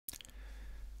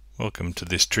Welcome to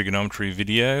this trigonometry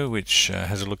video, which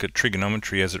has a look at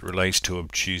trigonometry as it relates to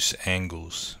obtuse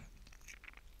angles.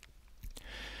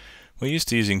 We're used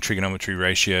to using trigonometry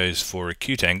ratios for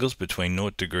acute angles between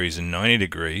 0 degrees and 90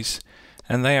 degrees,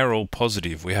 and they are all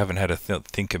positive. We haven't had to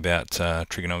think about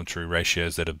trigonometry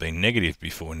ratios that have been negative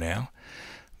before now.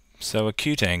 So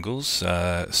acute angles,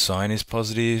 sine is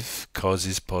positive, cos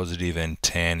is positive, and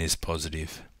tan is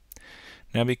positive.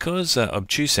 Now, because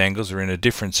obtuse angles are in a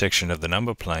different section of the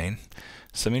number plane,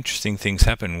 some interesting things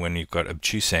happen when you've got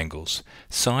obtuse angles.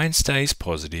 Sine stays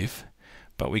positive,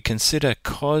 but we consider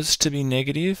cos to be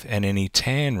negative and any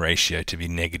tan ratio to be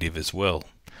negative as well.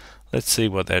 Let's see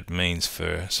what that means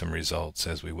for some results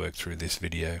as we work through this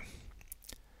video.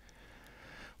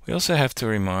 We also have to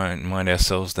remind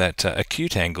ourselves that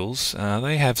acute angles,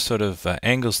 they have sort of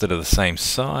angles that are the same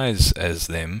size as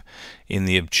them in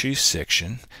the obtuse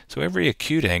section. So every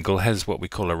acute angle has what we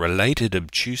call a related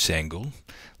obtuse angle,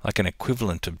 like an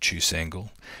equivalent obtuse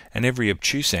angle, and every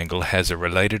obtuse angle has a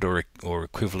related or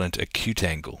equivalent acute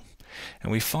angle.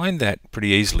 And we find that pretty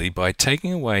easily by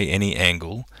taking away any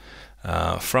angle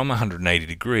from 180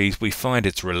 degrees, we find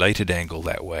its related angle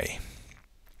that way.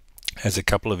 As a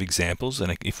couple of examples,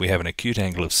 and if we have an acute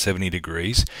angle of 70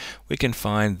 degrees, we can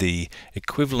find the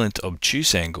equivalent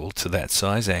obtuse angle to that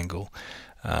size angle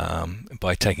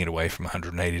by taking it away from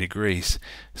 180 degrees.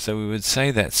 So we would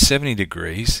say that 70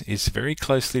 degrees is very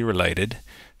closely related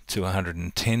to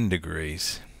 110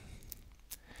 degrees.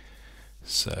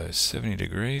 So 70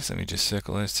 degrees, let me just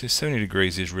circle those two. 70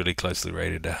 degrees is really closely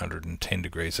related to 110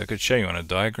 degrees. I could show you on a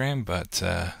diagram, but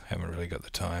haven't really got the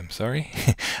time, sorry.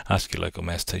 Ask your local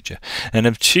maths teacher. An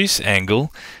obtuse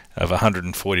angle of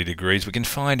 140 degrees, we can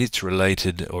find its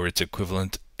related or its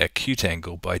equivalent acute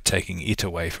angle by taking it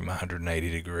away from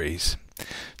 180 degrees.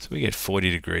 So we get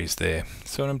 40 degrees there.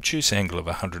 So an obtuse angle of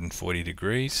 140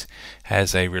 degrees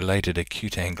has a related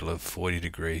acute angle of 40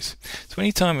 degrees. So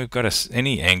anytime we've got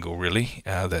any angle really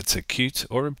that's acute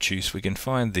or obtuse, we can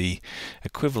find the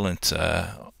equivalent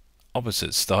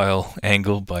opposite style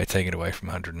angle by taking it away from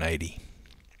 180.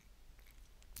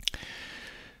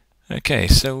 Okay,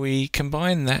 so we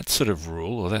combine that sort of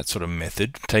rule, or that sort of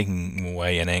method, taking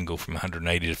away an angle from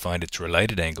 180 to find its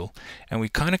related angle, and we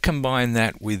kind of combine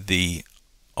that with the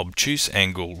obtuse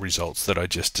angle results that I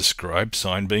just described,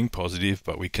 sine being positive,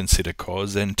 but we consider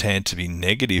cos and tan to be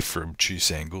negative for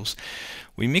obtuse angles.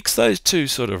 We mix those two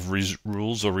sort of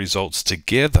rules or results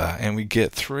together, and we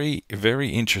get three very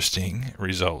interesting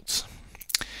results.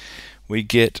 We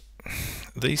get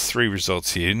these three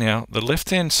results here. Now, the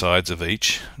left-hand sides of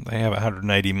each, they have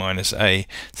 180 minus a,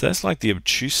 so that's like the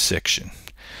obtuse section.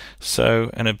 So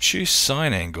an obtuse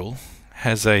sine angle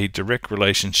has a direct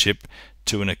relationship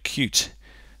to an acute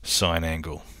sine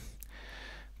angle.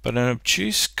 But an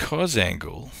obtuse cos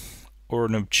angle or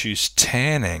an obtuse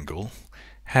tan angle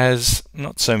has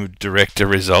not so direct a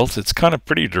result. It's kind of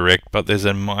pretty direct, but there's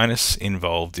a minus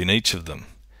involved in each of them.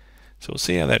 So we'll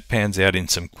see how that pans out in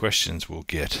some questions we'll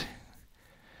get.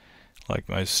 Like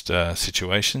most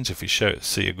situations, if we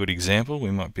see a good example,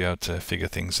 we might be able to figure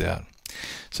things out.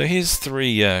 So here's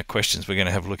three questions we're going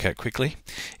to have a look at quickly.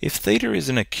 If theta is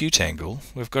an acute angle,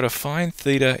 we've got to find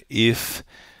theta if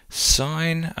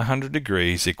sine 100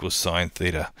 degrees equals sine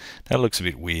theta. That looks a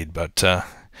bit weird, but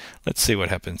let's see what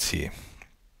happens here.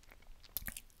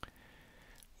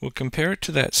 We'll compare it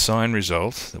to that sine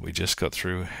result that we just got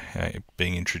through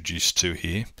being introduced to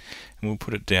here, and we'll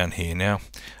put it down here. Now,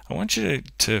 I want you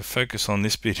to focus on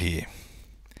this bit here.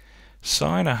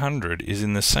 Sine 100 is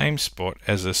in the same spot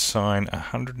as a sine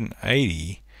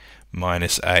 180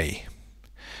 minus a.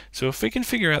 So if we can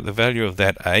figure out the value of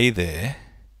that a there,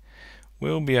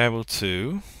 we'll be able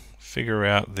to figure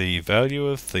out the value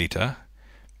of theta,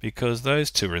 because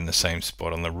those two are in the same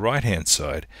spot on the right hand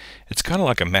side. It's kind of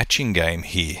like a matching game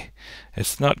here.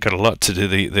 It's not got a lot to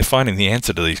do, finding the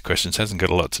answer to these questions hasn't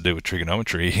got a lot to do with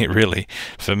trigonometry really.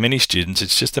 For many students,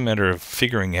 it's just a matter of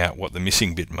figuring out what the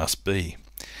missing bit must be.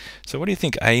 So what do you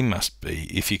think a must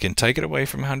be if you can take it away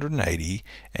from 180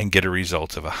 and get a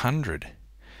result of 100?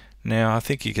 Now I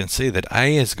think you can see that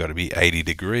a has got to be 80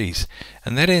 degrees,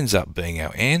 and that ends up being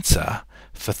our answer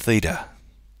for theta.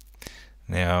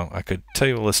 Now, I could tell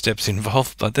you all the steps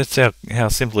involved, but that's how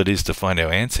simple it is to find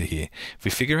our answer here. If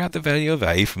we figure out the value of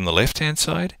a from the left-hand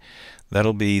side,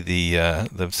 that'll be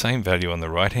the same value on the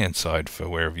right-hand side for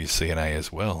wherever you see an a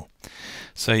as well.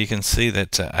 So you can see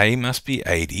that a must be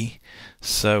 80.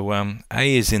 So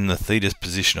a is in the theta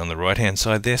position on the right-hand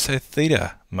side there, so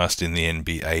theta must in the end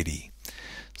be 80.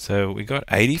 So we got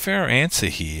 80 for our answer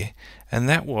here, and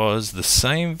that was the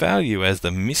same value as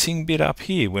the missing bit up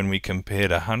here when we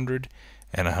compared 100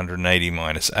 and 180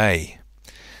 minus a.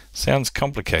 Sounds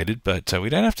complicated, but we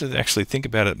don't have to actually think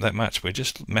about it that much. We're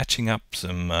just matching up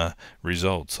some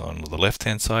results on the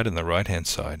left-hand side and the right-hand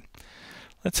side.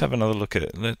 Let's have another look at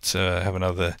it. Let's have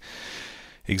another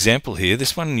example here.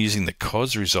 This one using the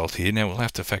cos result here. Now we'll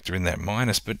have to factor in that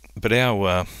minus, but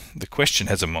our the question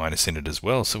has a minus in it as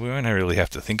well, so we won't really have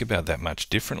to think about that much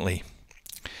differently.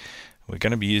 We're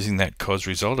going to be using that cos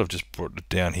result. I've just brought it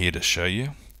down here to show you.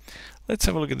 Let's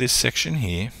have a look at this section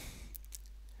here.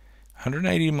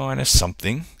 180 minus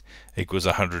something equals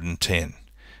 110.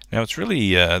 Now it's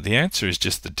really, the answer is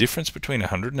just the difference between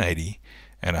 180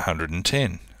 and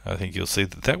 110. I think you'll see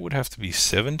that that would have to be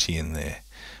 70 in there.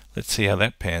 Let's see how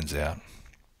that pans out.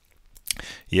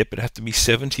 Yep, it'd have to be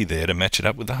 70 there to match it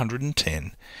up with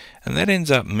 110. And that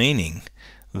ends up meaning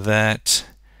that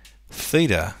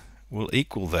theta will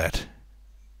equal that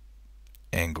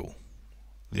angle.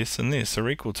 This and this are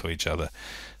equal to each other.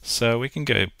 So we can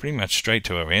go pretty much straight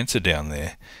to our answer down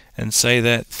there and say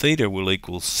that theta will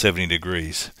equal 70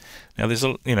 degrees. Now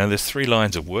there's three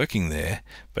lines of working there,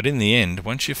 but in the end,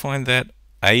 once you find that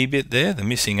A bit there, the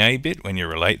missing A bit, when you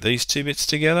relate these two bits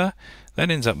together,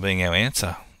 that ends up being our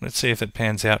answer. Let's see if it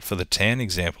pans out for the tan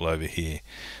example over here.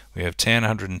 We have tan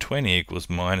 120 equals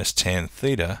minus tan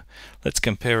theta. Let's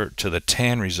compare it to the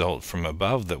tan result from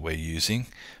above that we're using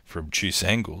for obtuse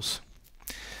angles.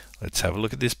 Let's have a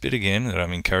look at this bit again that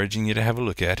I'm encouraging you to have a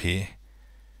look at here.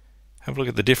 Have a look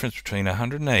at the difference between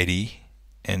 180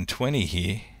 and 20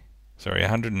 here. Sorry,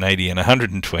 180 and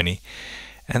 120.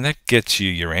 And that gets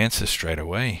you your answer straight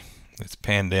away. Let's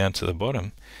pan down to the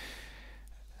bottom.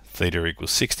 Theta equals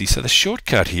 60. So the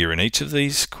shortcut here in each of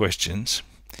these questions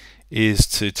is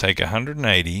to take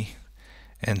 180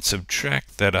 and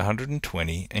subtract that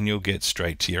 120 and you'll get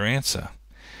straight to your answer.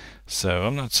 So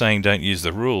I'm not saying don't use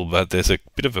the rule, but there's a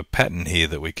bit of a pattern here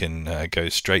that we can go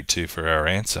straight to for our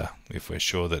answer if we're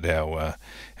sure that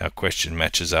our question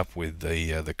matches up with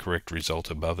the correct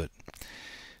result above it.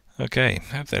 Okay,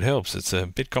 hope that helps. It's a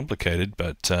bit complicated,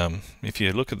 but if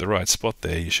you look at the right spot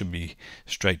there, you should be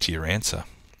straight to your answer.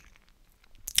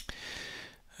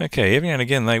 Okay, every now and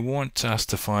again they want us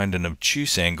to find an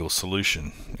obtuse angle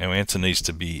solution. Our answer needs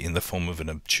to be in the form of an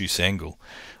obtuse angle.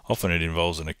 Often it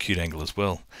involves an acute angle as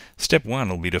well. Step one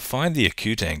will be to find the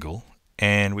acute angle,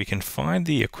 and we can find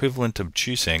the equivalent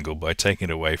obtuse angle by taking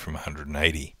it away from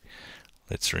 180.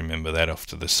 Let's remember that off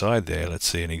to the side there. Let's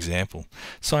see an example.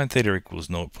 Sine theta equals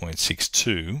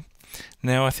 0.62.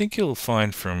 Now I think you'll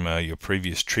find from your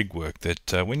previous trig work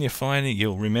that when you're finding,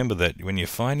 you'll remember that when you're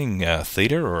finding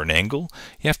theta or an angle,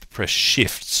 you have to press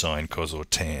shift sine, cos or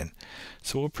tan.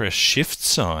 So we'll press shift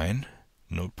sine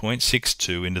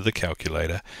 0.62 into the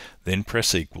calculator, then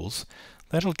press equals.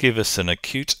 That'll give us an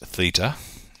acute theta,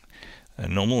 a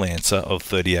normal answer of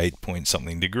 38 point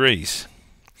something degrees.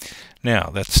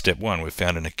 Now that's step one. We've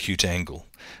found an acute angle,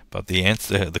 but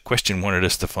the question wanted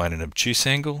us to find an obtuse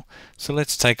angle, so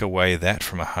let's take away that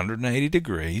from 180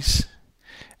 degrees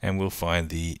and we'll find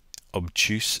the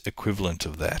obtuse equivalent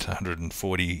of that,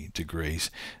 140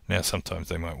 degrees. Now sometimes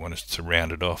they might want us to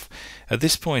round it off. At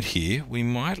this point here we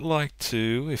might like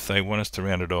to, if they want us to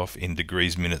round it off in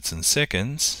degrees, minutes and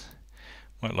seconds,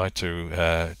 might like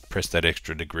to press that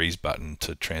extra degrees button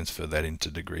to transfer that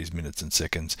into degrees, minutes and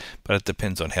seconds, but it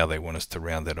depends on how they want us to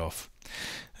round that off.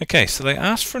 Okay, so they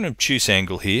asked for an obtuse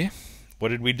angle here. What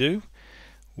did we do?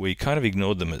 We kind of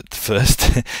ignored them at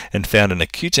first and found an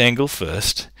acute angle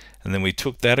first, and then we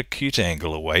took that acute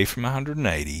angle away from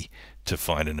 180 to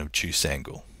find an obtuse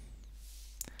angle.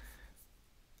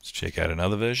 Let's check out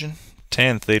another version.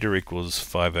 Tan theta equals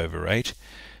 5 over 8.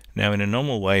 Now in a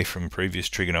normal way from previous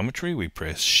trigonometry, we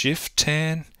press shift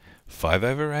tan 5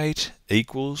 over 8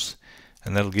 equals,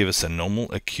 and that'll give us a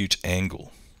normal acute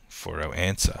angle for our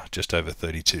answer, just over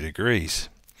 32 degrees.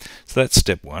 So that's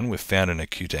step one. We've found an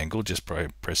acute angle just by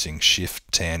pressing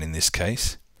shift tan in this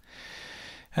case.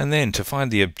 And then to find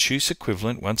the obtuse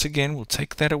equivalent, once again we'll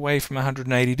take that away from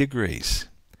 180 degrees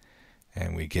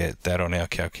and we get that on our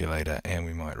calculator, and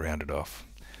we might round it off.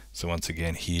 So once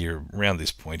again here, around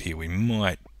this point here, we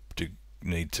might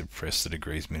need to press the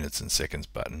degrees, minutes and seconds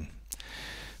button,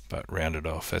 but round it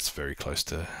off. That's very close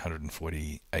to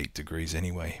 148 degrees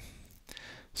anyway.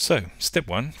 So step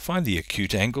one, find the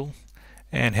acute angle.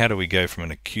 And how do we go from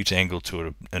an acute angle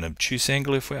to an obtuse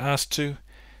angle if we're asked to?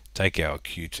 Take our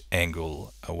acute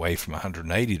angle away from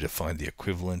 180 to find the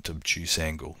equivalent obtuse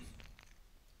angle.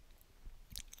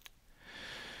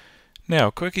 Now,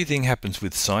 a quirky thing happens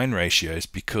with sine ratios,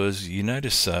 because you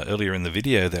notice earlier in the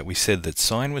video that we said that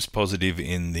sine was positive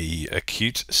in the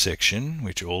acute section,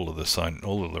 which all of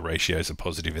the ratios are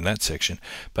positive in that section,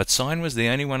 but sine was the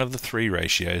only one of the three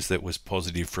ratios that was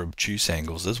positive for obtuse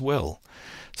angles as well.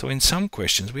 So in some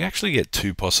questions we actually get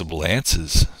two possible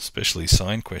answers, especially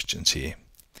sine questions here.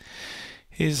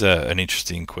 Here's an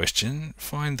interesting question.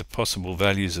 Find the possible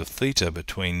values of theta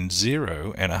between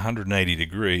 0 and 180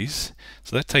 degrees.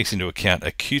 So that takes into account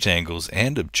acute angles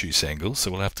and obtuse angles,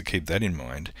 so we'll have to keep that in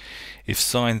mind. If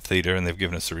sine theta, and they've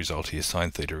given us a result here,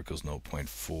 sine theta equals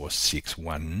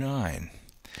 0.4619.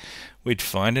 We'd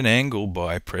find an angle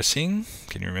by pressing,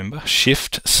 can you remember,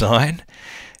 shift sine,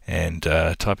 and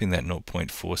typing that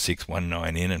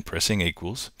 0.4619 in and pressing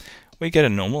equals. We get a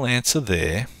normal answer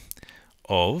there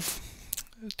of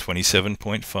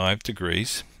 27.5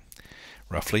 degrees,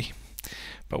 roughly.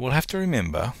 But we'll have to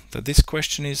remember that this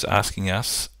question is asking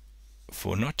us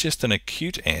for not just an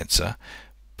acute answer,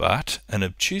 but an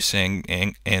obtuse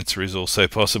answer is also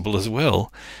possible as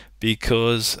well,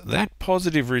 because that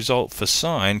positive result for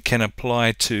sine can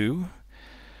apply to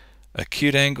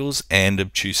acute angles and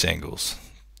obtuse angles.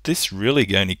 This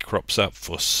really only crops up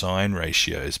for sine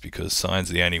ratios, because sine's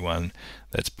the only one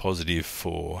that's positive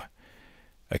for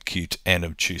acute and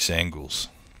obtuse angles.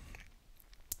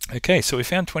 Okay, so we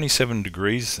found 27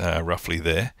 degrees roughly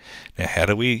there. Now how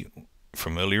do we,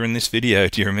 from earlier in this video,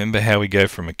 do you remember how we go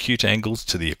from acute angles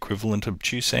to the equivalent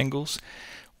obtuse angles?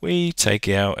 We take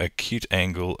our acute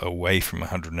angle away from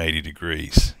 180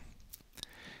 degrees.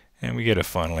 And we get a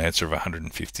final answer of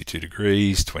 152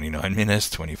 degrees, 29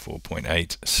 minutes,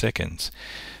 24.8 seconds.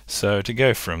 So to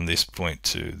go from this point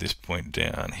to this point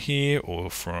down here,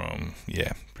 or from,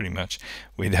 yeah, pretty much,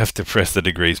 we'd have to press the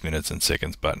degrees, minutes and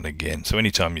seconds button again. So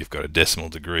anytime you've got a decimal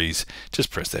degrees, just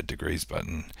press that degrees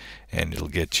button and it'll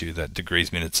get you that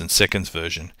degrees, minutes and seconds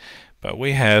version. But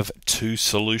we have two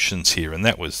solutions here, and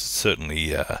that was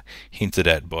certainly hinted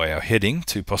at by our heading,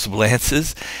 two possible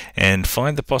answers. And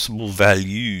find the possible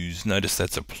values. Notice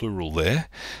that's a plural there.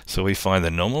 So we find the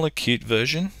normal acute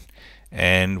version,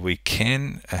 and we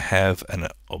can have an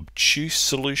obtuse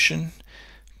solution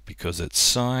because it's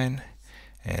sine.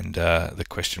 And the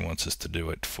question wants us to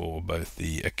do it for both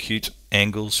the acute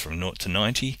angles from 0 to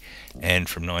 90 and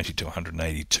from 90 to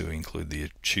 180 to include the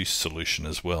obtuse solution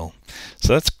as well.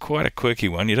 So that's quite a quirky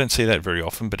one. You don't see that very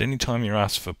often, but anytime you're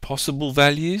asked for possible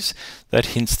values, that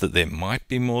hints that there might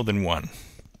be more than one.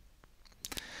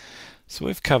 So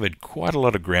we've covered quite a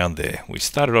lot of ground there. We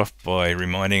started off by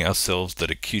reminding ourselves that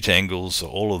acute angles,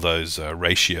 all of those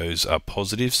ratios are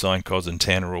positive. Sine, cos and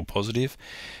tan are all positive.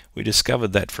 We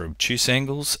discovered that for obtuse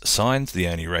angles, sine's the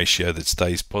only ratio that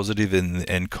stays positive,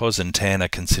 and cos and tan are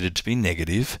considered to be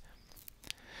negative.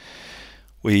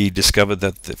 We discovered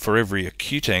that for every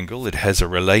acute angle it has a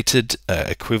related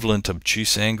equivalent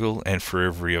obtuse angle, and for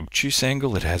every obtuse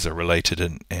angle it has a related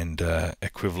and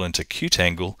equivalent acute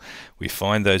angle. We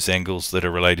find those angles that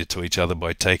are related to each other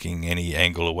by taking any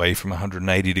angle away from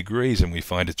 180 degrees, and we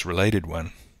find its related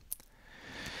one.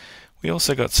 We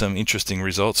also got some interesting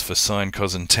results for sine,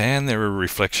 cos and tan. They're a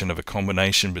reflection of a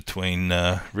combination between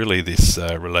really this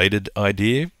related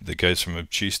idea that goes from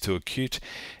obtuse to acute,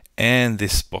 and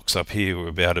this box up here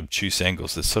about obtuse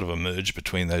angles. There's sort of a merge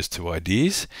between those two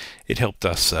ideas. It helped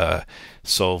us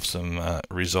solve some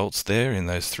results there in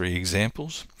those three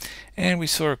examples. And we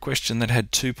saw a question that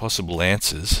had two possible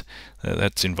answers.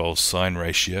 That involves sine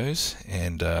ratios,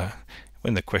 and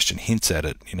when the question hints at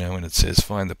it, you know, when it says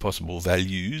find the possible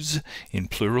values in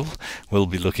plural, we'll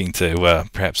be looking to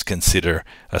perhaps consider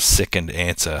a second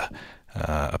answer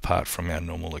apart from our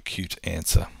normal acute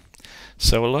answer.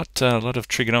 So a lot of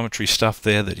trigonometry stuff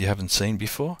there that you haven't seen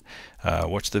before.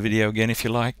 Watch the video again if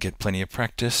you like, get plenty of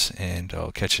practice, and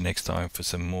I'll catch you next time for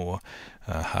some more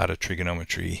harder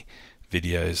trigonometry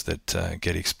videos that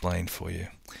get explained for you.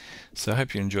 So I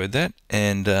hope you enjoyed that,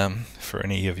 and for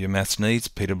any of your maths needs,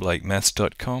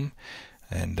 peterblakemaths.com,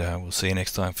 and we'll see you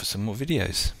next time for some more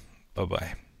videos. Bye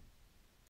bye.